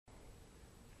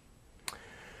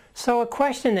So a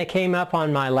question that came up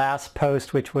on my last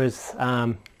post, which was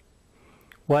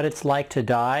what it's like to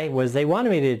die, was they wanted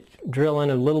me to drill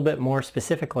in a little bit more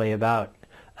specifically about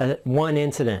one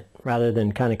incident rather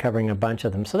than kind of covering a bunch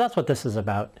of them. So that's what this is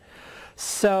about.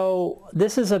 So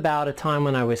this is about a time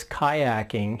when I was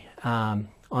kayaking on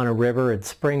a river at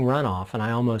spring runoff, and I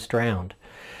almost drowned.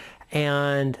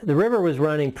 And the river was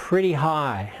running pretty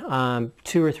high,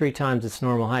 2 or 3 times its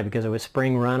normal height because it was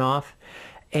spring runoff.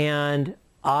 And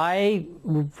I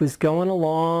was going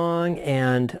along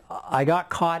and I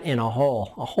got caught in a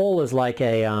hole. A hole is like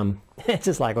a, it's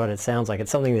just like what it sounds like.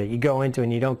 It's something that you go into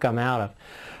and you don't come out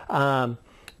of.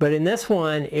 But in this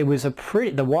one, it was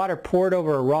the water poured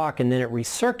over a rock and then it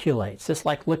recirculates, just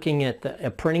like looking at a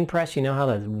printing press. You know how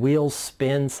the wheels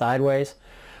spin sideways?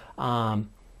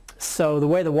 So the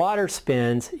way the water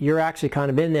spins, you're actually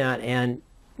kind of in that and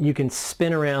you can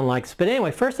spin around like this. But anyway,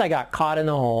 first I got caught in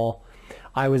the hole.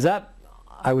 I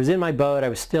was in my boat, I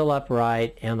was still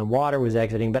upright, and the water was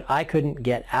exiting, but I couldn't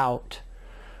get out.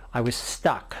 I was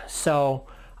stuck. So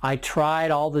I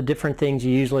tried all the different things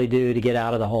you usually do to get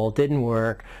out of the hole. It didn't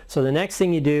work. So the next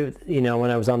thing you do, you know, when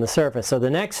I was on the surface, so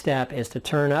the next step is to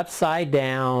turn upside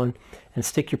down and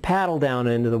stick your paddle down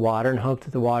into the water and hope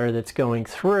that the water that's going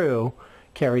through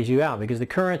carries you out, because the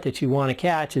current that you want to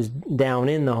catch is down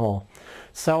in the hole.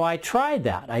 So I tried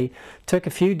that. I took a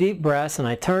few deep breaths and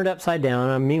I turned upside down.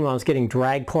 And meanwhile, I was getting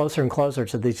dragged closer and closer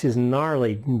to these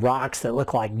gnarly rocks that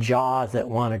look like jaws that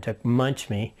wanted to munch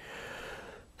me.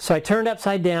 So I turned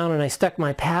upside down and I stuck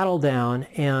my paddle down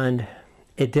and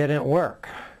it didn't work.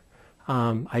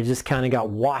 I just kind of got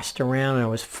washed around and I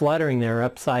was fluttering there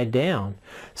upside down.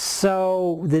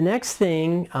 So the next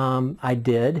thing I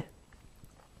did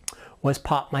was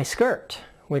pop my skirt.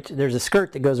 Which there's a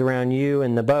skirt that goes around you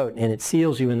and the boat and it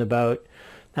seals you in the boat.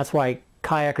 That's why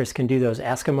kayakers can do those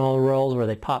Eskimo rolls where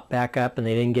they pop back up and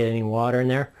they didn't get any water in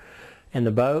there in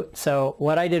the boat. So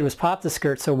what I did was pop the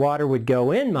skirt so water would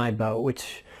go in my boat,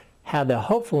 which had the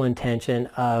hopeful intention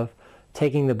of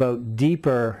taking the boat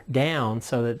deeper down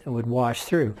so that it would wash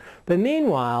through. But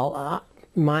meanwhile,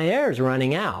 my air is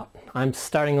running out. I'm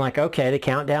starting like, okay, the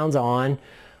countdown's on.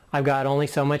 I've got only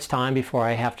so much time before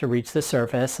I have to reach the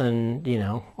surface and, you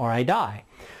know, or I die.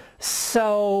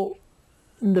 So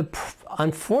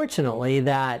unfortunately,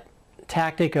 that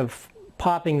tactic of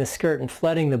popping the skirt and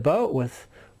flooding the boat with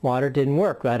water didn't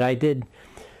work. But I did,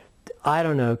 I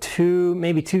don't know,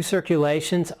 maybe two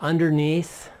circulations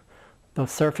underneath the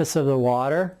surface of the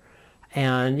water.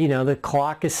 And, you know, the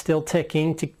clock is still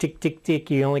ticking, tick, tick, tick, tick.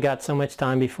 You only got so much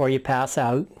time before you pass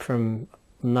out from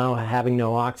having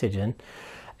no oxygen.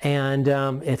 And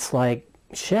it's like,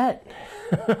 shit.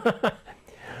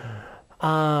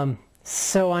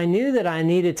 So I knew that I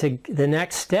needed to, the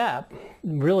next step,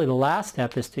 really the last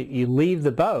step, is you leave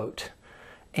the boat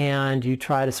and you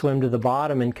try to swim to the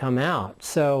bottom and come out.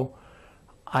 So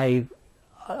I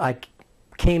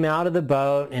came out of the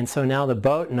boat, and so now the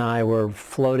boat and I were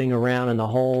floating around in the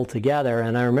hole together,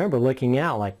 and I remember looking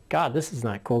out like, God, this is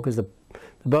not cool, because the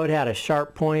boat had a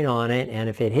sharp point on it, and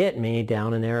if it hit me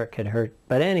down in there, it could hurt.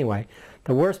 But anyway,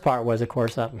 the worst part was, of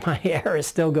course, my air is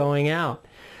still going out.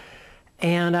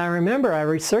 And I remember I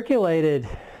recirculated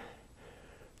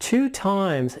 2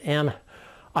 times, and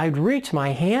I'd reach my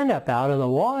hand up out of the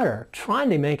water, trying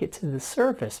to make it to the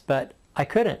surface, but I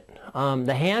couldn't.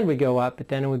 The hand would go up, but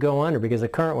then it would go under, because the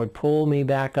current would pull me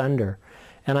back under.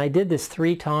 And I did this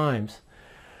 3 times.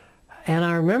 And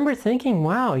I remember thinking,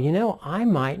 wow, you know, I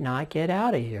might not get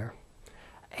out of here.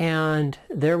 And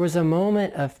there was a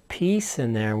moment of peace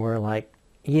in there where, like,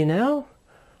 you know,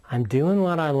 I'm doing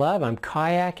what I love. I'm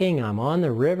kayaking. I'm on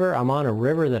the river. I'm on a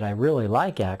river that I really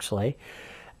like, actually.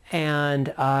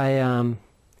 And I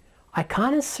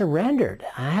kind of surrendered.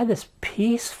 I had this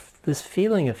peace, this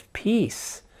feeling of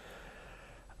peace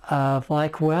of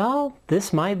like, well,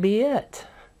 this might be it.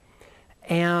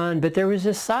 But there was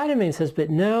this side of me that says, but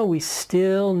no, we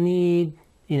still need,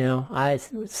 you know,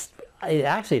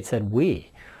 actually it said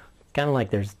we. Kind of like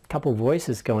there's a couple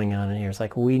voices going on in here. It's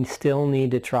like, we still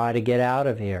need to try to get out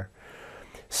of here.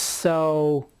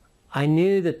 So I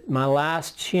knew that my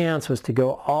last chance was to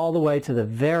go all the way to the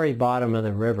very bottom of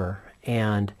the river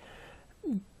and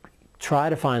try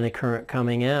to find the current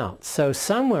coming out. So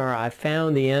somewhere I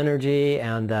found the energy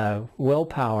and the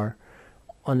willpower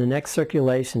on the next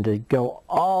circulation to go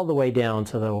all the way down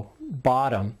to the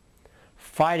bottom,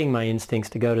 fighting my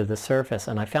instincts to go to the surface.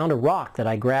 And I found a rock that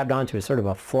I grabbed onto, sort of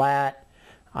a flat.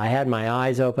 I had my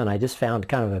eyes open. I just found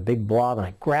kind of a big blob, and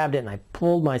I grabbed it and I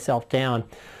pulled myself down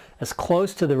as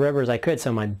close to the river as I could,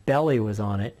 so my belly was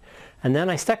on it. And then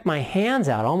I stuck my hands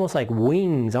out, almost like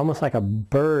wings, almost like a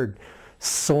bird,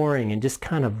 soaring and just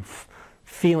kind of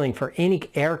feeling for any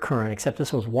air current, except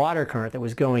this was water current that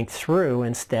was going through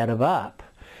instead of up.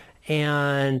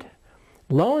 And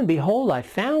lo and behold, I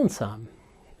found some.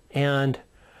 And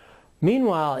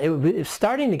meanwhile, it was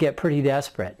starting to get pretty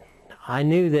desperate. I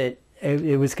knew that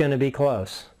it was going to be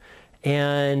close.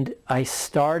 And I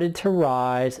started to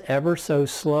rise ever so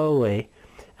slowly,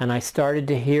 and I started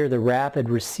to hear the rapid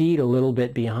recede a little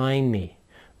bit behind me.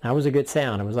 That was a good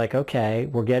sound. It was like, okay,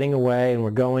 we're getting away and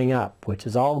we're going up, which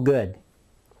is all good.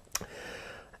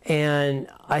 And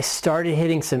I started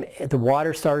hitting the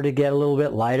water started to get a little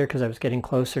bit lighter because I was getting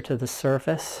closer to the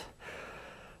surface.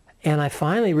 And I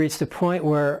finally reached a point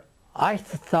where I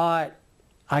thought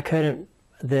I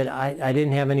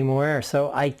didn't have any more air.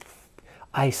 So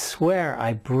I swear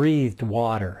I breathed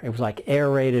water. It was like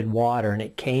aerated water, and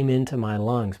it came into my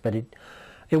lungs. But it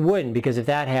wouldn't, because if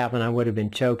that happened, I would have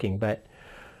been choking. But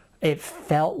it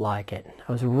felt like it.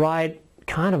 I was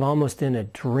kind of almost in a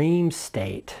dream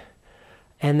state.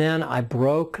 And then I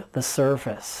broke the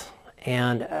surface,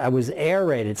 and I was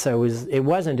aerated, so it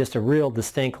wasn't just a real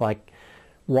distinct like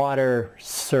water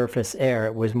surface air.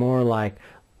 It was more like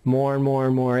more and more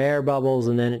and more air bubbles,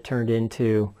 and then it turned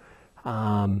into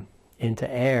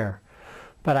air.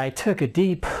 But I took a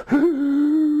deep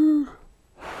and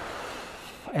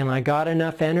I got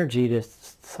enough energy to,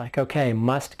 it's like, okay,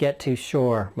 must get to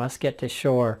shore.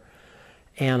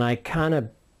 And I kind of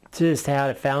just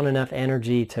found enough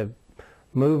energy to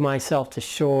move myself to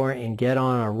shore and get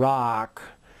on a rock,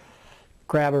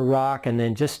 grab a rock, and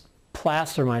then just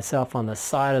plaster myself on the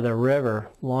side of the river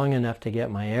long enough to get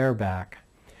my air back.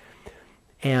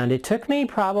 And it took me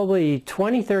probably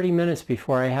 20-30 minutes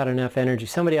before I had enough energy.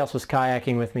 Somebody else was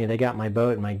kayaking with me. They got my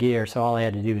boat and my gear, so all I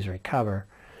had to do was recover.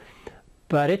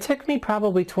 But it took me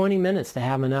probably 20 minutes to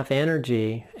have enough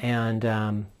energy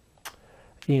and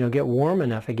get warm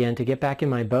enough again to get back in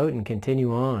my boat and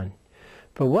continue on.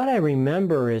 But what I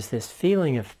remember is this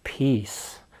feeling of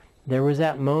peace. There was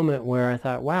that moment where I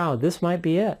thought, wow, this might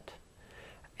be it.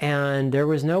 And there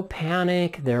was no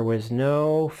panic, there was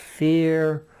no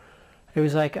fear. It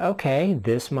was like, okay,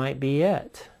 this might be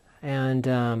it. And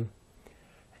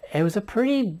it was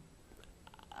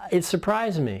it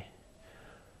surprised me.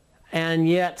 And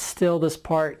yet still this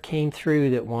part came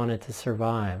through that wanted to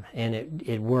survive. And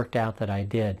it worked out that I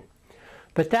did.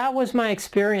 But that was my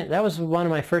experience. That was one of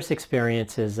my first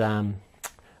experiences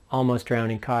almost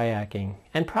drowning kayaking.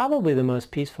 And probably the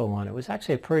most peaceful one. It was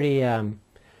actually a pretty, it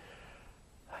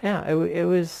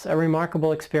was a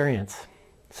remarkable experience.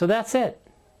 So that's it.